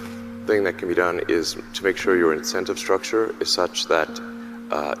massive thing that can be done is to make sure your incentive structure is such that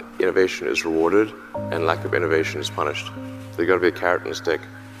innovation is rewarded and lack of innovation is punished. So there's got to be a carrot and a stick.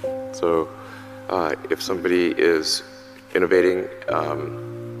 So if somebody is innovating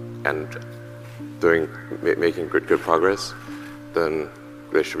and making good progress, then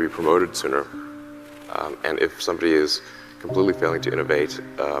they should be promoted sooner. And if somebody is completely failing to innovate,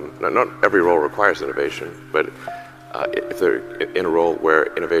 not every role requires innovation, but if they're in a role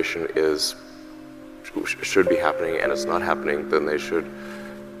where innovation should be happening and it's not happening, then they should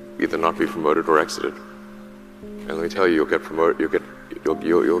either not be promoted or exited. And let me tell you, you'll get promoted,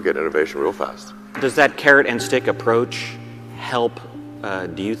 you'll get innovation real fast. Does that carrot and stick approach help,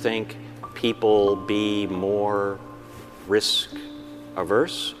 do you think, people be more risk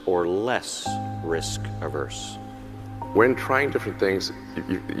averse or less risk averse? When trying different things,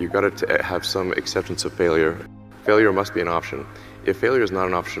 you've got to have some acceptance of failure. Failure must be an option. If failure is not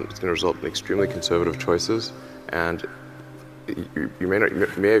an option, it's going to result in extremely conservative choices, and you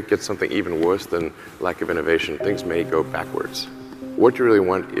may get something even worse than lack of innovation. Things may go backwards. What you really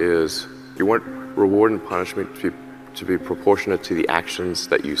want is, you want reward and punishment to be proportionate to the actions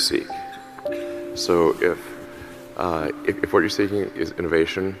that you seek. So if what you're seeking is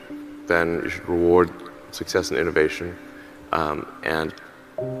innovation, then you should reward success in innovation, and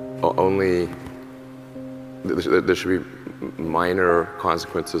only there should be minor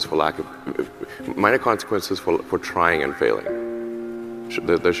consequences for trying and failing.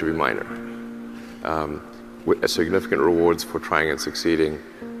 There should be minor. With significant rewards for trying and succeeding,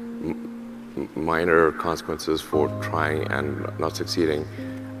 minor consequences for trying and not succeeding,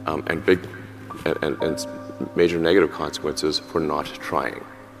 and major negative consequences for not trying.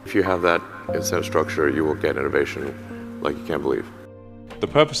 If you have that incentive structure, you will get innovation like you can't believe. The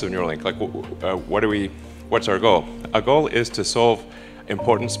purpose of Neuralink, like what's our goal? Our goal is to solve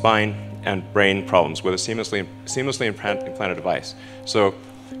important spine and brain problems with a seamlessly implanted device. So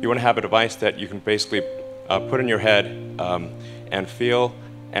you want to have a device that you can basically put in your head and feel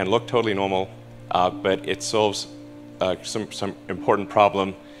and look totally normal, but it solves some important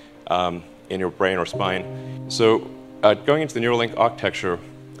problem in your brain or spine. So going into the Neuralink architecture,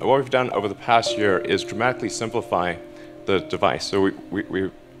 what we've done over the past year is dramatically simplify the device. So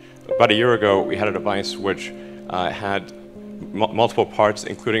we about a year ago, we had a device which had multiple parts,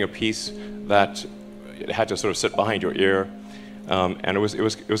 including a piece that it had to sort of sit behind your ear, and it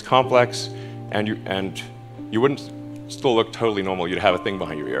was complex, and you wouldn't still look totally normal. You'd have a thing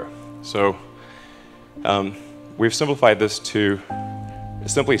behind your ear. So we've simplified this to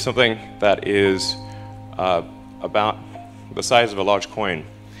simply something that is about the size of a large coin,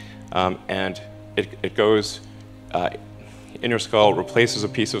 and it goes in your skull, replaces a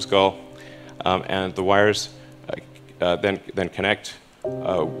piece of skull, and the wires then connect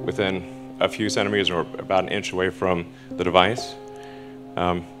within a few centimeters or about an inch away from the device.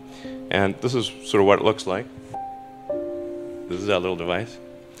 And this is sort of what it looks like. This is our little device.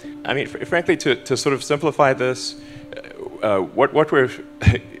 I mean, frankly, to sort of simplify this, what we're,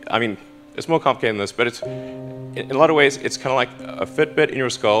 I mean, it's more complicated than this, but it's, in a lot of ways, it's kind of like a Fitbit in your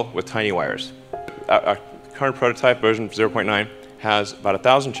skull with tiny wires. Our current prototype, version 0.9, has about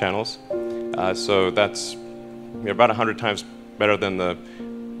 1,000 channels, so that's about 100 times better than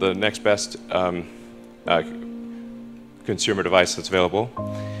the next best consumer device that's available.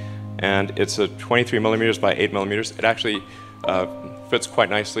 And it's a 23 millimeters by 8 millimeters. It actually fits quite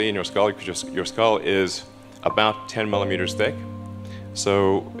nicely in your skull because your skull is about 10 millimeters thick.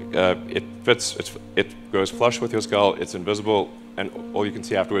 So it fits, it goes flush with your skull, it's invisible, and all you can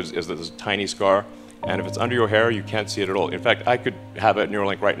see afterwards is this tiny scar. And if it's under your hair, you can't see it at all. In fact, I could have a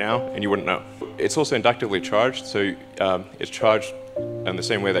Neuralink right now, and you wouldn't know. It's also inductively charged, so it's charged in the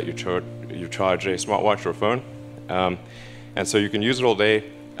same way that you charge a smartwatch or a phone. And so you can use it all day,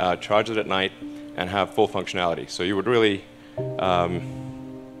 charge it at night, and have full functionality. So you would really,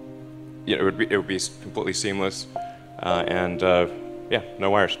 it would be completely seamless, and yeah,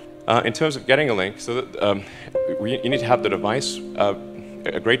 no wires. In terms of getting a link, so that, you need to have the device,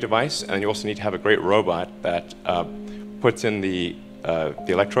 a great device, and you also need to have a great robot that puts in the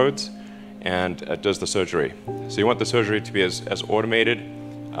electrodes and does the surgery. So you want the surgery to be as automated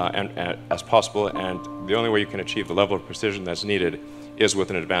and as possible, and the only way you can achieve the level of precision that's needed is with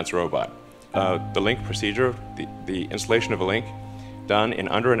an advanced robot. The link procedure, the installation of a link, done in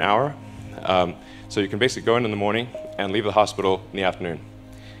under an hour. So you can basically go in the morning and leave the hospital in the afternoon.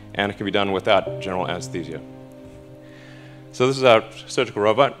 And it can be done without general anesthesia. So this is our surgical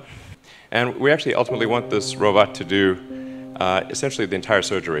robot. And we actually ultimately want this robot to do essentially the entire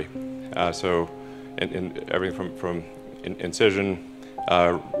surgery. So in everything from incision,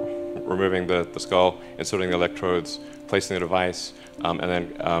 removing the skull, inserting the electrodes, placing the device, and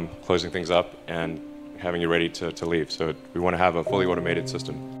then closing things up and having you ready to leave. So we want to have a fully automated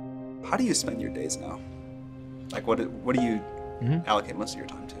system. How do you spend your days now? Like what do you allocate most of your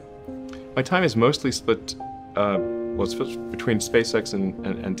time to? My time is mostly split, well, it's split between SpaceX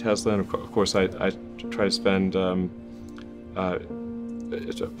and Tesla, and of course I try to spend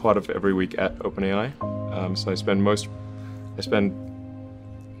it's a part of every week at OpenAI. So I spend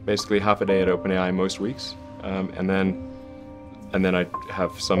basically half a day at OpenAI most weeks, and then I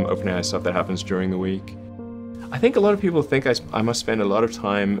have some OpenAI stuff that happens during the week. I think a lot of people think I must spend a lot of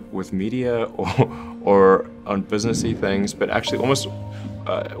time with media or on businessy things, but actually almost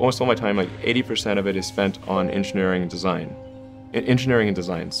all my time, like 80% of it is spent on engineering and design.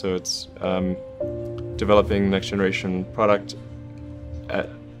 So it's developing next generation product.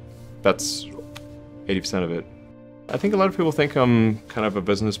 That's 80% of it. I think a lot of people think I'm kind of a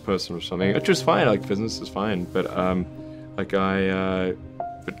business person or something, which is fine. Like business is fine, but but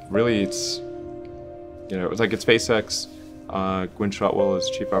really it's. It's like at SpaceX, Gwynne Shotwell is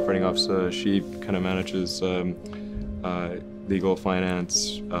Chief Operating Officer. She kind of manages legal,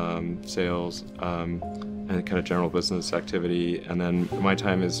 finance, sales, and kind of general business activity. And then my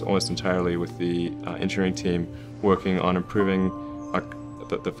time is almost entirely with the engineering team, working on improving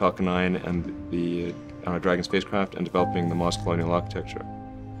the Falcon 9 and the Dragon spacecraft and developing the Mars colonial architecture.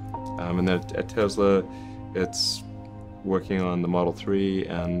 And then at Tesla, it's working on the Model 3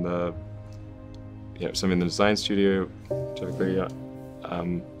 and some in the design studio, typically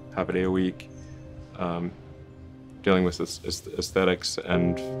half a day a week, dealing with aesthetics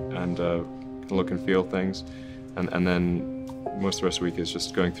and look and feel things, and then most of the rest of the week is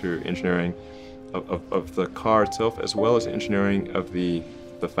just going through engineering of the car itself, as well as engineering of the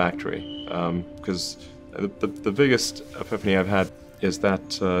factory. Because the biggest epiphany I've had is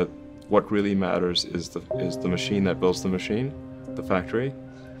that what really matters is the machine that builds the machine, the factory,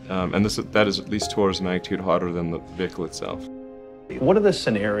 and that is at least 2 orders of magnitude harder than the vehicle itself. What are the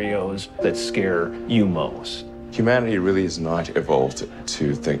scenarios that scare you most? Humanity really is not evolved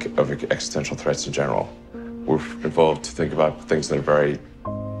to think of existential threats in general. We're evolved to think about things that are very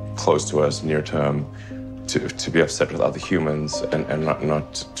close to us, near term, to be upset with other humans, and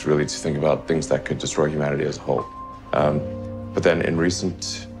not to really to think about things that could destroy humanity as a whole. But then in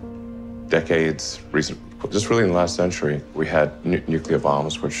recent decades, just really in the last century, we had nuclear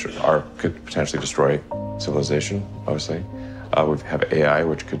bombs, which could potentially destroy civilization, obviously. We have AI,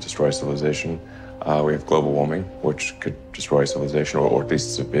 which could destroy civilization. We have global warming, which could destroy civilization, or at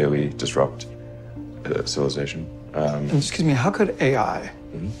least severely disrupt civilization. Excuse me, how could AI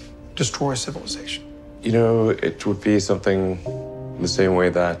destroy civilization? You know, it would be something the same way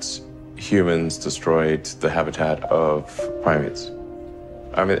that humans destroyed the habitat of primates.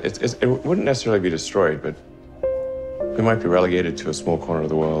 I mean, it wouldn't necessarily be destroyed, but we might be relegated to a small corner of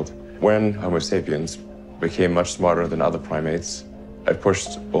the world. When Homo sapiens became much smarter than other primates, it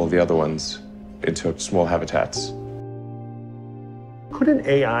pushed all the other ones into small habitats. Couldn't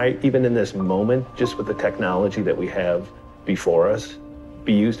AI, even in this moment, just with the technology that we have before us,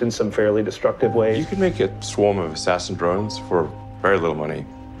 be used in some fairly destructive ways? You could make a swarm of assassin drones for very little money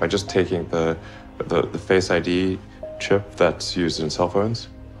by just taking the Face ID chip that's used in cell phones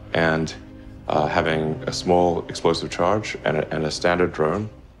and having a small explosive charge and a standard drone,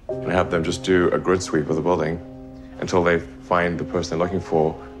 and have them just do a grid sweep of the building until they find the person they're looking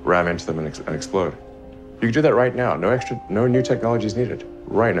for, ram into them and explode. You can do that right now. No new technology is needed.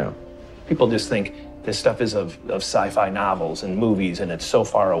 Right now. People just think this stuff is of sci-fi novels and movies, and it's so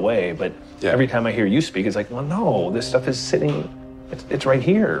far away. But every time I hear you speak, it's like, well, no, this stuff is sitting. It's right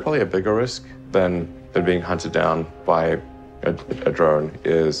here. Probably a bigger risk than being hunted down by a drone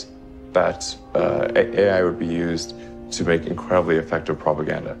is that AI would be used to make incredibly effective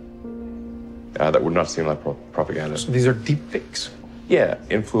propaganda that would not seem like propaganda. So these are deep fakes. Yeah,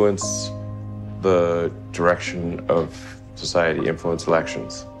 influence the direction of society, influence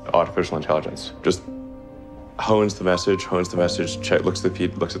elections. Artificial intelligence just hones the message, looks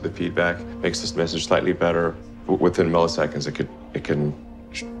at the feedback, makes this message slightly better. Within milliseconds, it can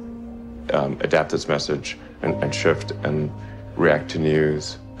adapt its message and shift and react to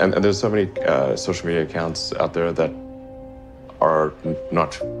news. And there's so many social media accounts out there that are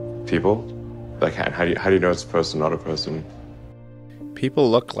not people. Like, how do you know it's a person, not a person?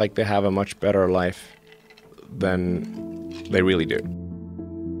 People look like they have a much better life than they really do.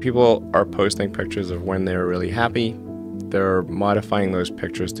 People are posting pictures of when they're really happy. They're modifying those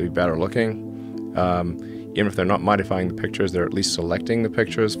pictures to be better looking. Even if they're not modifying the pictures, they're at least selecting the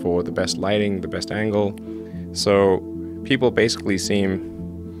pictures for the best lighting, the best angle. So people basically seem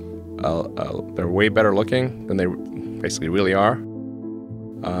they're way better looking than they basically really are.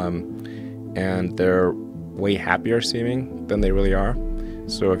 And they're way happier seeming than they really are.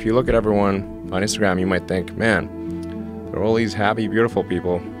 So if you look at everyone on Instagram, you might think, man, there are all these happy, beautiful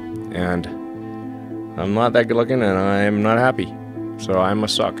people, and I'm not that good looking and I'm not happy. So I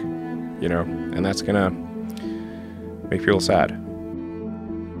must suck, you know, and that's gonna make people sad.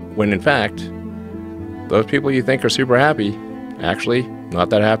 When in fact, those people you think are super happy, actually not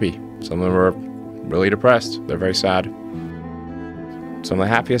that happy. Some of them are really depressed, they're very sad. Some of the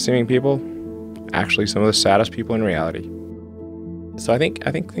happiest seeming people, actually some of the saddest people in reality. So I think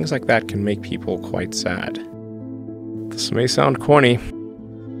things like that can make people quite sad. This may sound corny,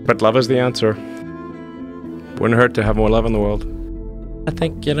 but love is the answer. Wouldn't hurt to have more love in the world. I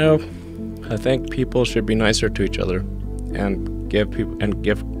think people should be nicer to each other and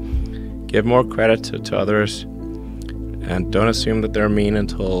give more credit to others, and don't assume that they're mean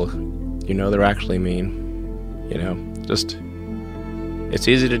until you know they're actually mean. You know, just it's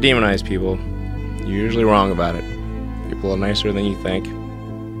easy to demonize people. You're usually wrong about it. People are nicer than you think.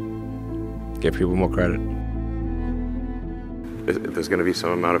 Give people more credit. There's going to be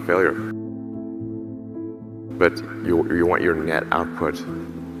some amount of failure, but you want your net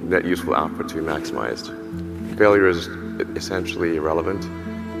useful output to be maximized. Failure is essentially irrelevant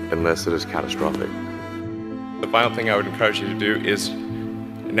unless it is catastrophic. The final thing I would encourage you to do is,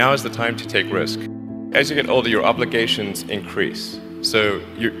 now is the time to take risk. As you get older, your obligations increase. So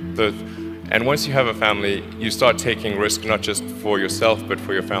and once you have a family, you start taking risk not just for yourself, but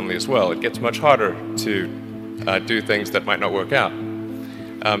for your family as well. It gets much harder to do things that might not work out.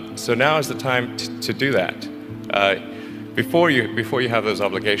 So now is the time to do that before you have those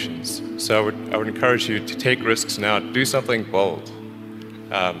obligations. So I would encourage you to take risks now. Do something bold.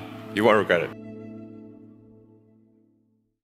 You won't regret it.